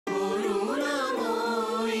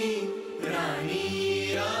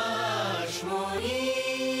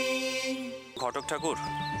ঘটক ঠাকুর,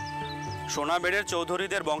 সোনাবেড়ের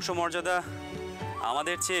চৌধুরীদের বংশমর্যাদা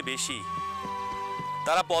আমাদের চেয়ে বেশি।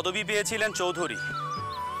 তারা পদবি পেয়েছিলেন চৌধুরী।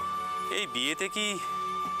 এই বিয়েতে কি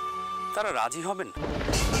তারা রাজি হবেন?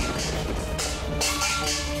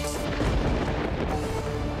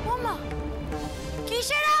 ওমা,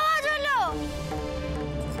 কিসের আওয়াজ হলো?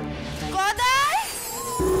 গদাই!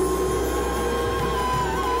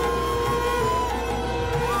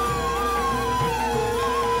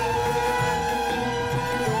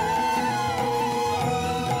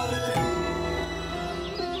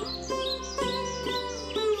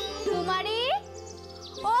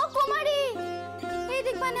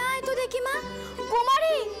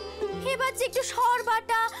 একটু সর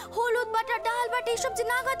বাটা, হলুদ বাটা, ডাল বাটা এসব যে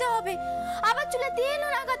নাগাতে হবে, আবার চুলে তেলও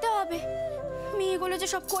নাগাতে হবে। মেয়েগুলো যে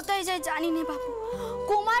সব কোথায় যায় জানি না বাবু।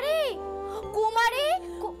 কুমারী, কুমারী!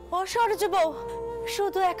 ও সরজ বউ,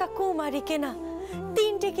 শুধু একা কুমারীকে না,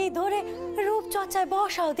 তিনটেকেই ধরে রূপচর্চায়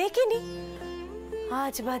বসাও দেখিনি?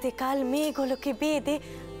 আজ বাদে কাল মেয়েগুলোকে বেঁধে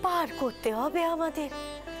পার করতে হবে আমাদের।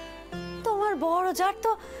 তোমার বড় জাত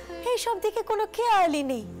তো এইসব দিকে কোনো খেয়ালই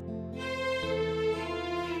নেই।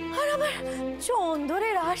 আর আমার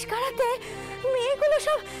চন্দরের রাস কাড়াতে মেয়েগুলো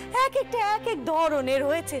সব এক একটা এক এক ধরনের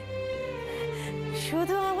হয়েছে।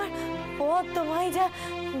 শুধু আমার পদ্মমাই যা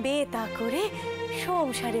বেতা করে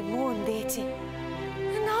সংসারে মন দিয়েছে,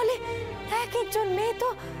 নাহলে এক একজন মেয়ে তো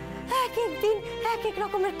এক এক দিন এক এক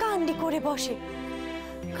রকমের কান্ডি করে বসে।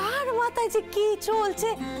 কার মাথায় যে কি চলছে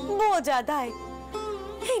বোঝা দেয়।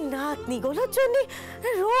 এই নাতনিগুলোর জন্য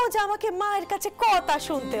রোজ আমাকে মায়ের কাছে কথা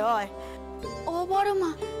শুনতে হয়। ও বড়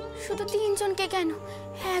মা, শুধু তিনজনকে কেন,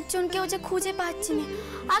 একজনকেও যে খুঁজে পাচ্ছি না।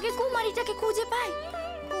 আগে কুমারীটাকে খুঁজে পাই,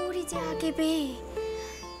 ওরই যে আগে বে।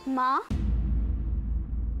 মা,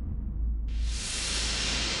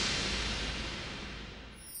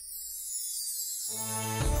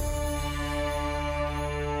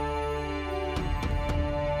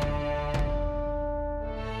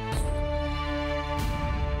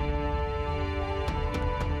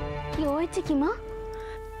 কি হয়েছে কি মা?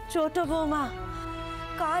 ছোট বৌমা,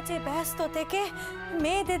 কাজে ব্যস্ত থেকে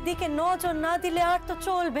মেয়েদের দিকে নজর না দিলে আর তো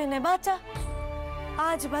চলবে না বাচ্চা।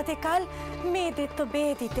 আজ বাদে কাল মেয়েদের তো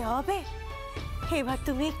বিয়ে দিতে হবে। এবার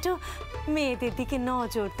তুমি একটু মেয়েদের দিকে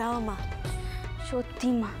নজর দাও মা। সত্যি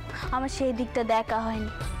মা, আমার সেই দিকটা দেখা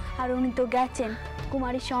হয়নি। আর উনি তো গেছেন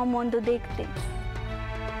কুমারীর সম্বন্ধ দেখতে।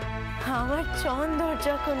 আমার চন্দর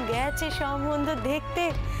যখন গেছে সম্বন্ধ দেখতে,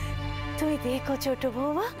 তুই দেখো ছোট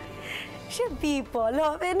বৌমা, সে বিফল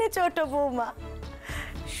হবে না ছোট বৌমা।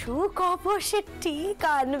 সুখবর সে ঠিক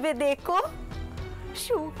আনবে, দেখো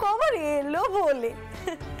সুখবর এলো বলে।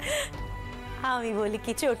 আমি বলি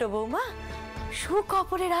কি ছোট বৌমা,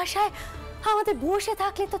 সুখবরের আশায় আমাদের বসে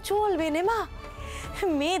থাকলে তো চলবে না মা।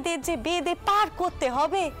 মেয়েদের যে বেঁধে পার করতে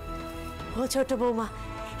হবে। ও ছোট বৌমা,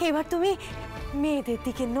 এবার তুমি মেয়েদের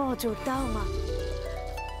দিকে নজর দাও মা।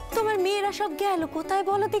 তোমার মেয়েরা সব গেল কোথায়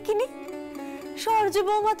বলো দেখিনি? সরজ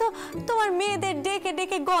বৌমা তো তোমার মেয়েদের ডেকে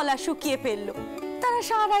ডেকে গলা শুকিয়ে ফেললো, তারা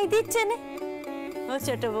সারাই দিচ্ছে না। ও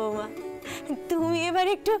ছোট বৌমা, তুমি এবার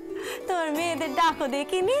একটু তোমার মেয়েদের ডাকো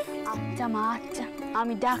দেখিনি? আচ্ছা মা, আচ্ছা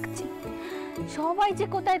আমি ডাকছি। সবাই যে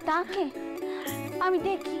কোথায় ডাকে, আমি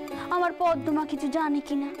দেখি আমার পদ্মমা কিছু জানে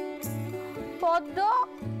কিনা। পদ্ম,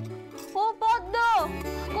 ও পদ্ম,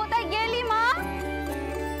 কোথায় গেলি মা?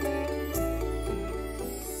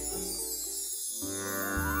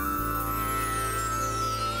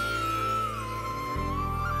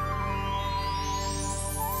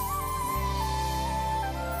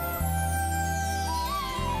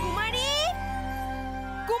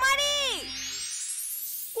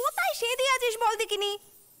 বল দেখিনি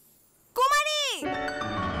কুমারী।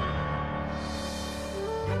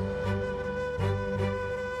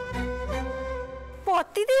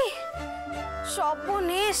 পত্তিদি,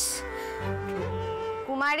 সর্বনেশ।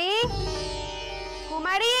 কুমারী,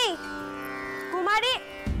 কুমারী, কুমারী,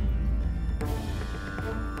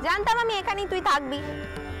 জানতাম আমি এখানেই তুই থাকবি।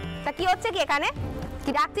 তা কি হচ্ছে কি এখানে?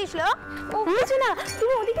 কি ডাকছিস লো? ও কিছু না,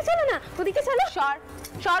 তুমি ওদিকে চলো না, ওদিকে চলো। সর,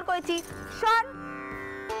 সর কইছি, সর।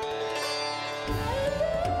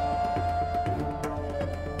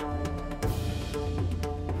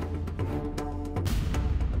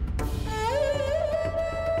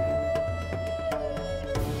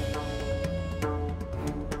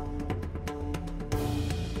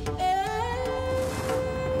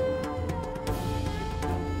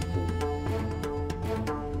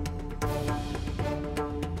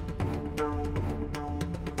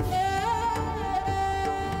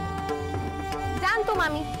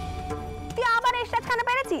 মামি, তুই আবার এই সাজখানা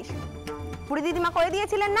পেরেছিস? পুরি দিদিমা করে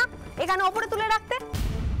দিয়েছিলেন না এখানে ওপরে তুলে রাখতে?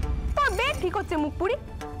 তোর বেড ঠিক হচ্ছে মুখ পুরি,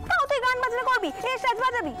 তাও তুই গান বাজনা করবি, এ সাজ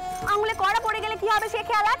বাজাবি, আঙুলে কড়া পড়ে গেলে কি হবে সে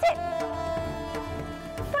খেয়াল আছে?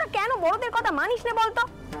 তোরা কেন বড়দের কথা মানিস না বলতো?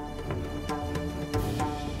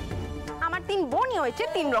 আমার 3 বোনই হয়েছে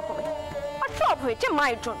 3 রকমের, আর সব হয়েছে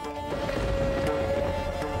মায়ের জন্য।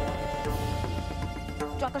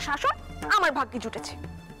 যত শাসন আমার ভাগ্যে জুটেছে,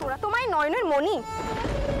 তোরা তো মায়ের নয়নের মণি।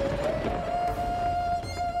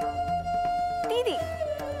 দিদি,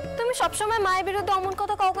 তুমি সবসময় মায়ের বিরুদ্ধে অমন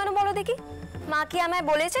কথা কাউ কেন বলো দেখি? মা কি আমায়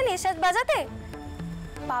বলেছেন এ সাজ বাজাতে?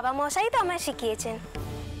 বাবা মশাই তো আমায় শিখিয়েছেন।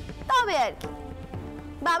 তবে আর কি,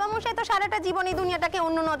 বাবা মশাই তো সারাটা জীবন এই দুনিয়াটাকে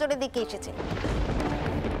অন্য নজরে দেখে এসেছে।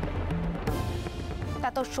 তা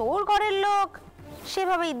তো শোর ঘরের লোক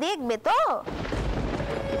সেভাবেই দেখবে তো।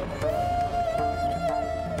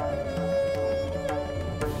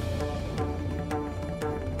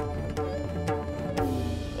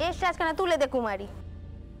 এসে আজখানে তুলে দে কুমারী।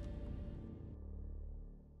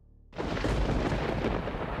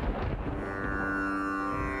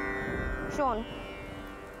 শোন,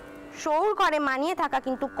 শোর ঘরে মানিয়ে থাকা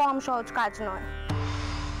কিন্তু কম সহজ কাজ নয়।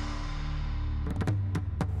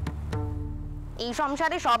 এই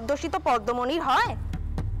সংসারে সব দোষী তো পদ্মমণির হয়,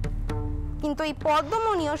 কিন্তু এই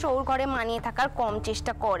পদ্মমণিও শোর ঘরে মানিয়ে থাকার কম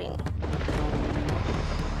চেষ্টা করেনি,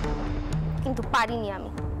 কিন্তু পারিনি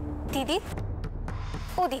আমি। দিদি,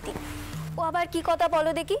 ও দিদি, ও আবার কি কথা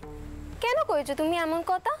বলো দেখি? কেন করেছো তুমি এমন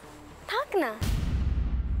কথা? থাক না।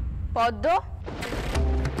 পদ্ম,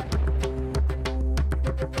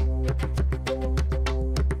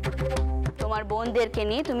 তোমার বোনদেরকে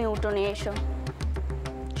নিয়ে তুমি উঠোনে এসো,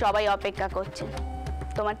 সবাই অপেক্ষা করছেন।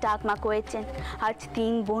 তোমার টাকমা কয়েছেন আজ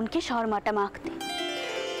 3 বোনকে শর্মাটা মাখতে।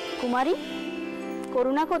 কুমারী,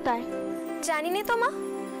 করুণা কোথায়? জানি না তো মা,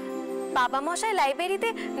 বাবা মশাই লাইব্রেরিতে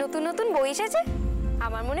নতুন নতুন বই এসেছে,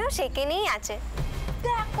 আমার মনেও সেখানেই আছে।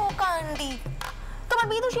 দেখো কান্ডি, তোমার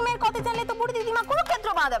বিদুষী মেয়ের কথা জানলে তো বুড়ি দিদিমা কোনো ক্ষেত্র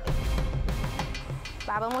বাঁধাবে।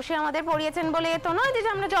 বাবা মশাই আমাদের পড়িয়েছেন বলে এ তো নয় যে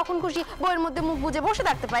আমরা যখন খুশি বইয়ের মধ্যে মুখ বুজে বসে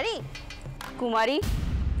থাকতে পারি। কুমারী,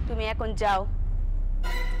 তুমি এখন যাও,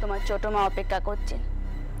 তোমার ছোট মা অপেক্ষা করছেন।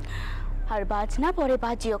 আর বাজনা পরে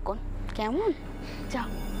বাজিও কোন, কেমন? যাও।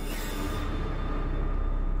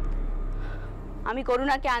 আমি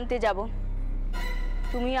করুণাকে আনতে যাব,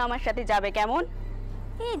 তুমিও আমার সাথে যাবে, কেমন?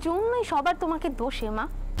 এই জন্যই সবার তোমাকে দোষে মা,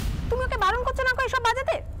 তুমি ওকে বারণ করছো না সব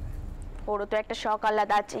বাজাতে? ওরও তো একটা শখ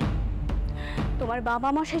আহ্লাদ আছে। তোমার বাবা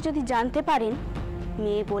মশাই যদি জানতে পারেন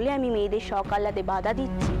মেয়ে বলে আমি মেয়েদের শখ আহ্লাদে বাধা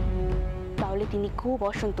দিচ্ছি, তাহলে তিনি খুব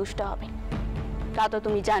অসন্তুষ্ট হবেন, তা তো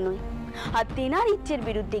তুমি জানোই। আর তেনার ইচ্ছের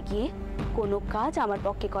বিরুদ্ধে গিয়ে কোনো কাজ আমার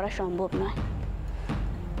পক্ষে করা সম্ভব নয়।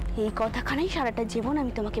 এই কথাখানাই সারাটা জীবন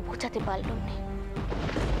আমি তোমাকে বোঝাতে পারলাম না।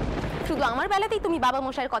 শুধু আমার বেলাতেই তুমি বাবা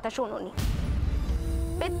মশাইয়ের কথা শোনোনি।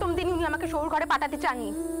 প্রথম দিন উনি আমাকে শোর ঘরে পাঠাতে চাননি,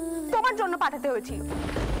 তোমার জন্য পাঠাতে হয়েছিল।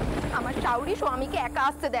 আমার শাউরি স্বামীকে একা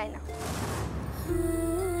আসতে দেয় না,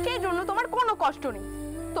 সেই জন্য তোমার কোনো কষ্ট নেই।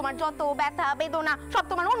 তোমার যত ব্যথা বেদনা সব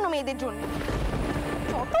তোমার অন্য মেয়েদের জন্য।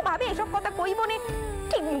 যত ভাবে এসব কথা কই বনে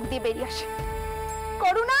ঠিক মুখ দিয়ে বেরিয়ে আসে।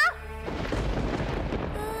 করুণা,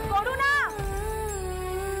 করুণা,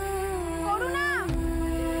 করুণা।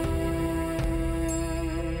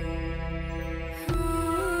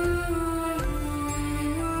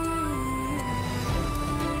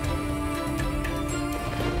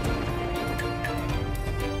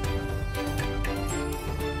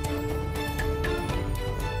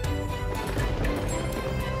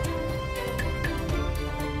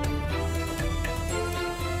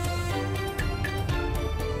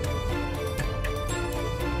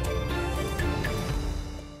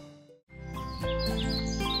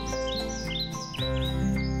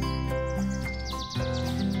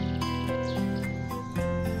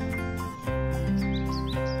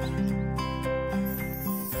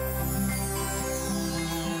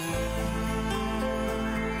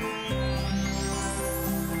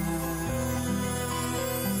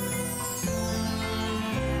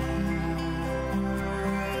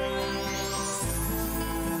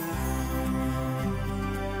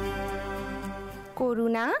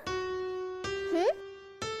 করুণা,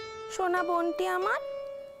 সোনা বোনটি আমার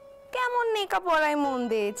কেমন নেকা পড়ায় মন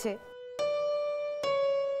দিয়েছে।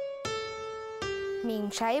 মেম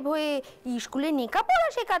সাহেব হয়ে স্কুলে নেকা পড়া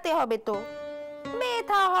শেখাতে হবে তো,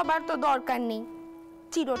 মেথা হবার তো দরকার নেই।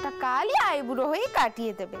 চিরটা কালই আইবুড়ো হয়ে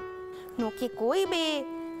কাটিয়ে দেবে। নোকে কইবে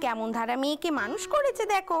কেমন ধারা মেয়েকে মানুষ করেছে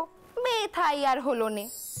দেখো, মেথাই আর হলো নে।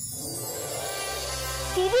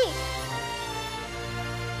 দিদি,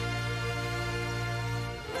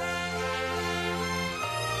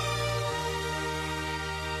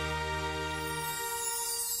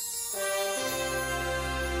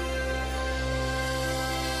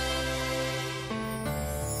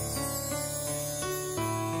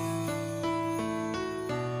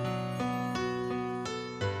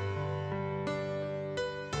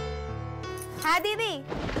 হ্যাঁ দিদি,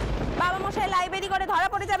 বাবা মশাই লাইব্রেরি করে ধরা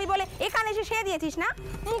পড়ে যাবি বলে এখানে এসে শুয়ে দিয়েছিস না?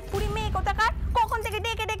 মুখ পুরি মেয়ে কোথাকার, কখন থেকে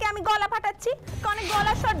ডেকে ডেকে আমি গলা ফাটাচ্ছি, অনেক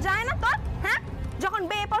গলার স্বর যায় না তোর? হ্যাঁ, যখন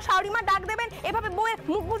বেয়ে পর শাওরিমা ডাক দেবেন এভাবে বউয়ের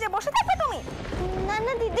মুখ বুজে বসে থাকবে তুমি? না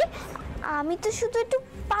না দিদি, আমি তো শুধু একটু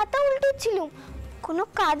পাতা উল্টোচ্ছিলাম, কোনো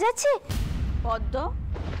কাজ আছে? পদ্ম,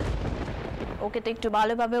 ওকে তো একটু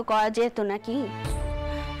ভালোভাবেও করা যেত নাকি?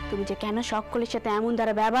 তুমি যে কেন সকলের সাথে এমন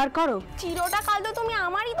দ্বারা ব্যবহার করো? চিরটা কাল তো তুমি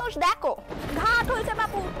আমারই দোষ দেখো। ঘাট হয়েছে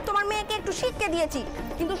বাপু, তোমার মেয়েকে একটু শিখকে দিয়েছি,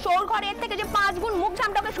 কিন্তু সোর ঘরে এর থেকে যে 5 গুণ মুখ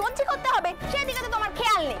ঝামটাকে সহ্য করতে হবে সেদিকে তো তোমার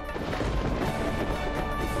খেয়াল নেই।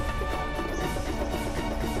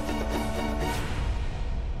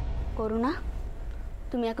 করুণা,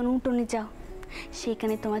 তুমি এখন উঠোনে যাও,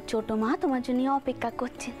 সেখানে তোমার ছোট মা তোমার জন্য অপেক্ষা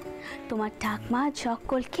করছেন। তোমার ঠাকমা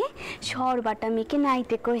সকলকে সরবাটা মেখে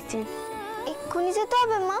নাইতে করেছেন। এক্ষুনি যেতে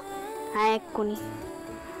হবে মা? হ্যাঁ, এক্ষুনি।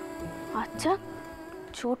 আচ্ছা,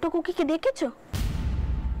 ছোট কুকিকে দেখেছো?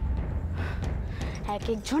 এক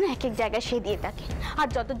একজন এক এক জায়গায় সে দিয়ে থাকে, আর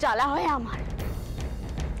যত জ্বালা হয় আমার।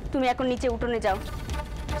 তুমি এখন নিচে উঠোনে যাও,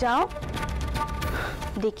 যাও।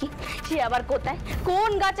 দেখি সে আবার কোথায়, কোন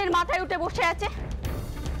গাছের মাথায় উঠে বসে আছে।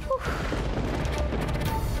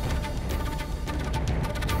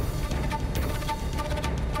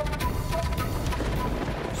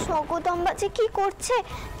 স্বগতম্বা যে কি করছে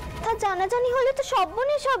তা জানাজানি হলে তো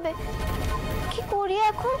সর্বনাশ হবে। কি করি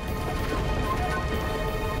এখন?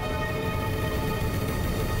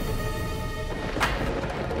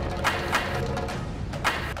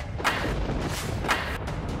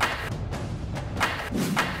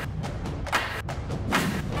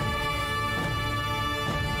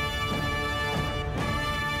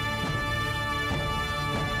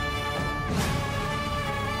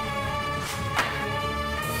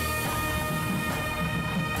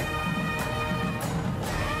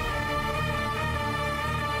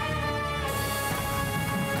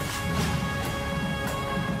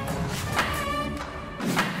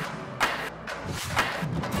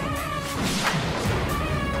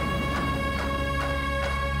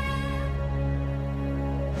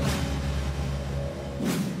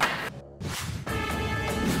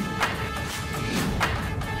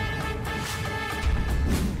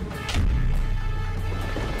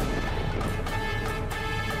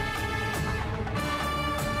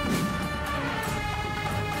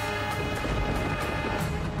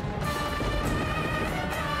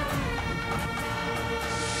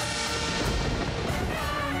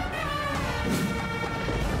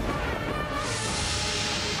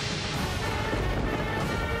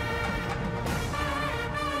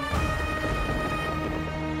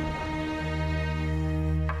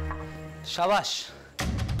 সাবাস,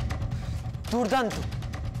 দুর্দান্ত।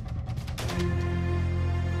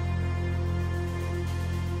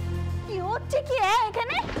 কি হচ্ছে কি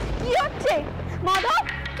এখানে? কি হচ্ছে মাধব?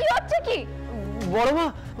 কি হচ্ছে কি?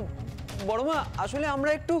 বড় মা, আসলে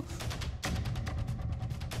আমরা একটু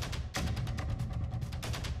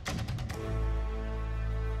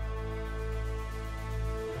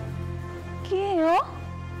কে ও?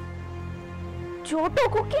 ছোট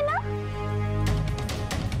কুকি না?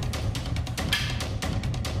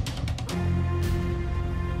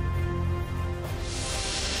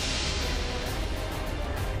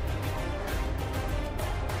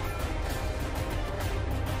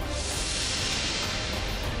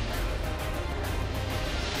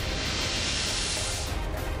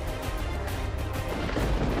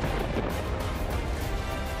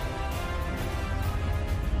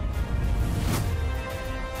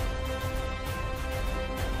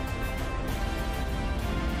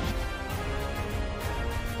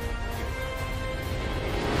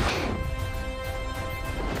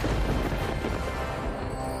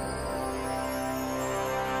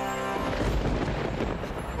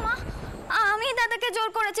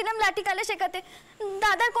 জোর করেছিলাম লাঠি কালে শেখাতে,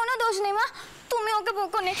 দাদার কোনো দোষ নেই মা, তুমি ওকে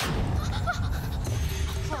বকো নে।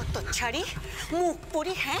 তো ছাড়ি মুখ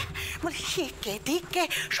পড়ি, হ্যাঁ মানে শিখে দিকে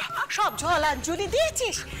সব জলাঞ্জলি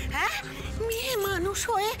দিয়েছিস, হ্যাঁ মেয়ে মানুষ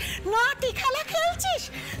হয়ে নাটি খেলা খেলছিস,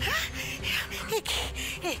 হ্যাঁ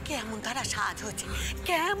কেমন তারা সাজ হচ্ছে,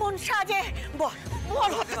 কেমন সাজে বল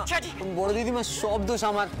বল। বড় দিদিমা, সব দোষ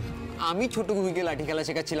আমার। আমি ছোট কুকিকে লাঠি খেলা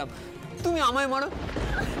শেখাচ্ছিলাম, তুমি আমায় মারো।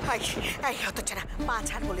 এই হতছাড়া পা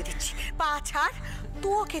ছাড় বলে দিচ্ছি, পা ছাড়।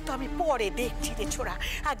 তোকে তো আমি পরে দেখছি রে ছোড়া,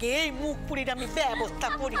 আগে এই মুখ পুরির আমি ব্যবস্থা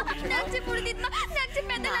করি।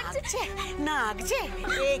 নাগছে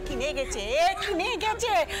কিনে গেছে, কিনে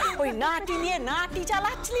গেছে। ওই নাটি নিয়ে নাটি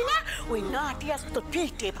চালাচ্ছিলি না, ওই নাটি আজ তো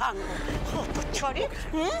পিঠে ভাঙবো। হতছাড়ি।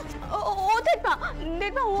 ও দেখবা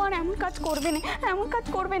ও আর এমন কাজ করবে না, এমন কাজ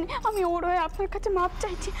করবে না। আমি ওর হয়ে আপনার কাছে মাপ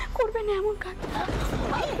চাইছি, করবে না এমন কাজ।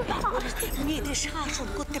 মেয়েদের শাসন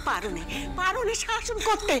করতে পারো না শাসন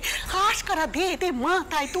করতে। আশকারা দিয়ে দে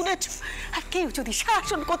মাথায় তুলেছ, আর কেউ যদি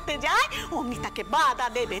শাসন করতে যায় অমনি তাকে বাধা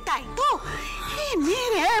দেবে, তাই তো?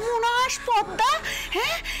 মেয়ের এমন আসপদ্দা,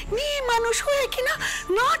 হ্যাঁ, মেয়ে মানুষ হয়ে কিনা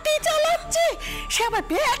নাটে চালাচ্ছে, সে আবার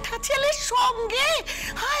বেটা ছেলের সঙ্গে।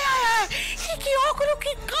 হায় হায় হায়, কি অকরো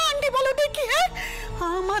কি কাণ্ডি বলো দেখি। হ্যাঁ,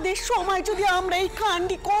 আমাদের সময় যদি আমরা এই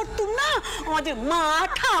কাণ্ডি করতুম না, আমাদের মা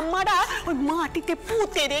ঠাম্মারা ওই মাটিতে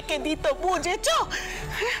পুঁতে রেখে দিত, বুঝেছ?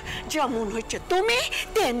 যেমন হচ্ছে তুমি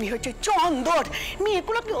তেমনি হচ্ছে চন্দর।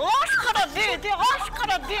 মেয়েগুলোকে অস্কারা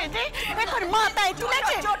দিয়ে দে একবার মাথায়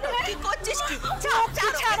তুলেছে। কি করছিস কি?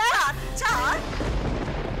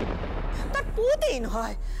 তোর পুতিন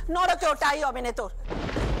হয়, নরকে ওটাই হবে না তোর।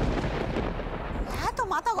 এত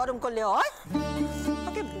মাথা গরম করলে হয়?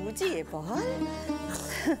 ওকে বুঝিয়ে বল,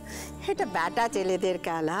 এটা বেটা ছেলেদের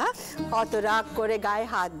খেলা, অত রাগ করে গায়ে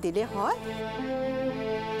হাত দিলে হয়?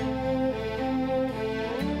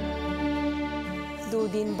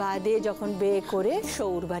 দুদিন বাদে যখন বিয়ে করে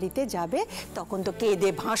সৌর বাড়িতে যাবে তখন তো কেঁদে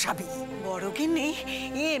ভাসাবি। বড় কিনে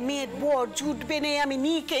এ মেয়ের বর জুটবে নে, আমি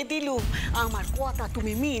নিকে দিলুম। আমার কথা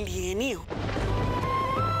তুমি মিলিয়ে নিও।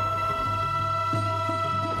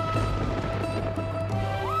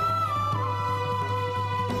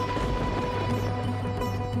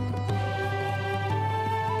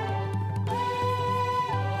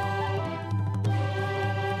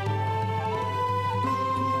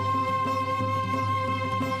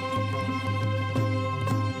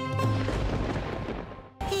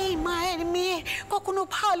 কখনো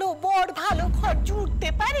ভালো বর ভালো ঘর জুড়তে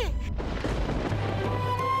পারে?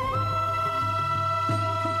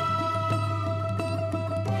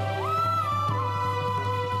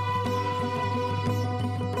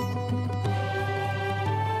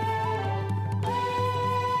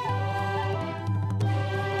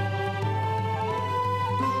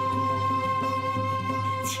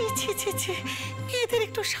 ছি ছি ছি ছি, এদের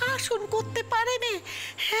একটু শাসন করতে পারে না?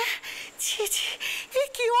 হ্যাঁ, ছি ছি, এ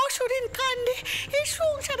কি অশরীর কাণ্ডে এই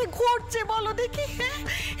সংসারে ঘটছে বলো দেখি। হ্যাঁ,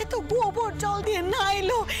 এ তো গোবর জল দিয়ে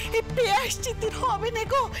নাইলো, এ প্রায়শ্চিত্তির হবে না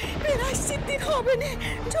গো, প্রায়শ্চিত্তির হবে না।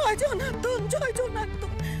 জয় জনার্দন, জয়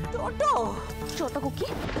জনার্দন। ছোট কুকি,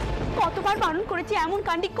 কতবার বারণ করেছি এমন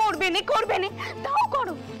কাণ্ডি করবে না, তাও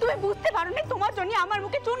করো। তুমি বুঝতে পারো না তোমার জন্য আমার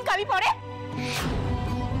মুখে চুনকালি পড়ে?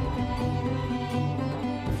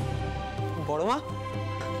 বড়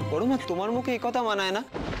মা, তোমার মুখে এই কথা মানায় না।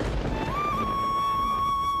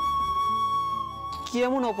 কি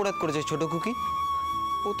এমন অপরাধ করেছে ছোট কুকি?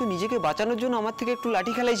 ও তো নিজেকে বাঁচানোর জন্য আমার থেকে একটু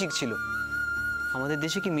লাঠি খেলাই শিখছিল। আমাদের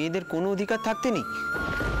দেশে কি মেয়েদের কোনো অধিকার থাকতে নেই?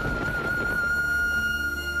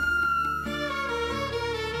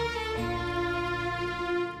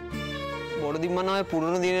 বড়দিন মনে হয়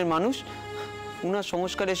পুরনো দিনের মানুষ, উনার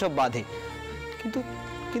সংস্কার এসব বাধে,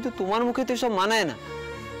 কিন্তু তোমার মুখে তো এসব মানায় না।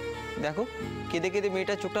 দেখো, কেঁদে কেঁদে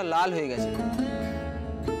মেয়েটা চোখটা লাল হয়ে গেছে।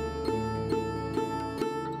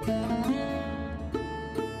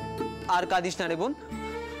 আর কাঁদিস না রে বোন,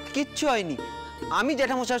 কিচ্ছু হয়নি। আমি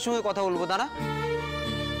জ্যাঠামশাইয়ের সঙ্গে কথা বলবো, দাঁড়া।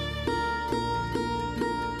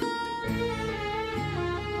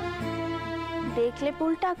 দেখলে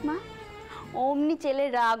পুলটাক মা, অমনি ছেলে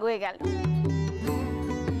রাগ হয়ে গেল।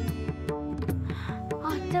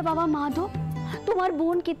 আচ্ছা বাবা মাধব, তোমার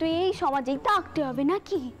বোনকে তো এই সমাজেই থাকতে হবে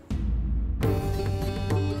নাকি?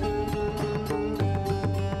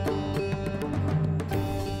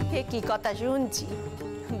 কি কথা শুনছি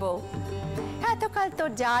বউ? এতকাল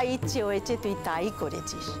তোর যা ইচ্ছে হয়েছে তুই তাই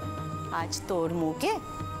করেছিস, আজ তোর মুখে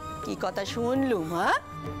কি কথা শুনলুম? হ্যাঁ,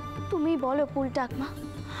 তুমি বলো পুলটাক মা,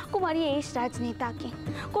 কুমারী এস রাজনেতাকে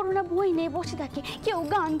করোনা বই নিয়ে বসে থাকে, কেউ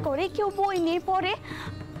গান করে, কেউ বই নিয়ে পড়ে,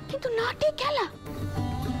 কিন্তু নাটে খেলা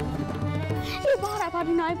এ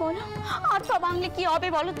বাড়াবাড়ি নয় বলো? আর সব বাংলা কি হবে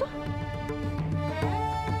বলো তো?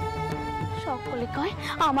 সকলে কয়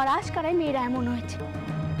আমার আশকারায় মেয়েরা এমন হয়েছে,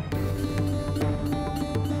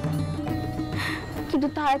 কিন্তু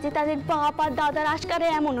তারা যে তাদের বাপ আর দাদার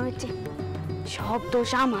আশকারায় এমন হয়েছে, সব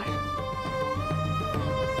দোষ আমার।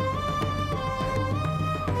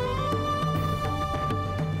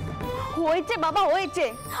 হয়েছে বাবা হয়েছে,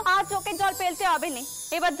 আর চোখে জল ফেলতে হবে না।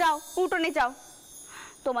 এবার যাও, উঠোনে যাও।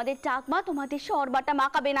 তোমাদের চাকমা তোমাদের সরবাটা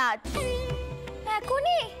মাখাবে না আজ।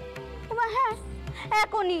 এখনই?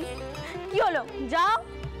 এখনই। কি হলো, যাও।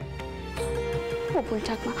 বকুল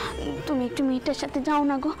ঠাকুমা, তুমি একটু মেয়েটার সাথে যাও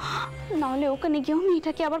না গো, নাহলে ওখানে গিয়েও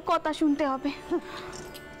মেয়েটাকে আবার কথা শুনতে হবে।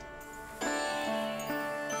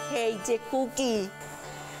 এই যে কুকি,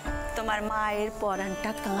 তোমার মায়ের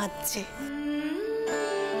পরানটা কাঁদছে।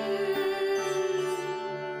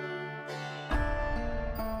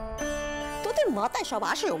 তোদের মাথায় সব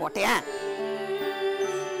আসেও বটে। হ্যাঁ,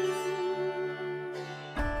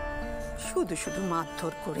 শুধু শুধু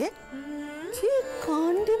মারধর করে কি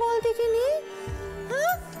কাণ্ডে বল দেখিনি।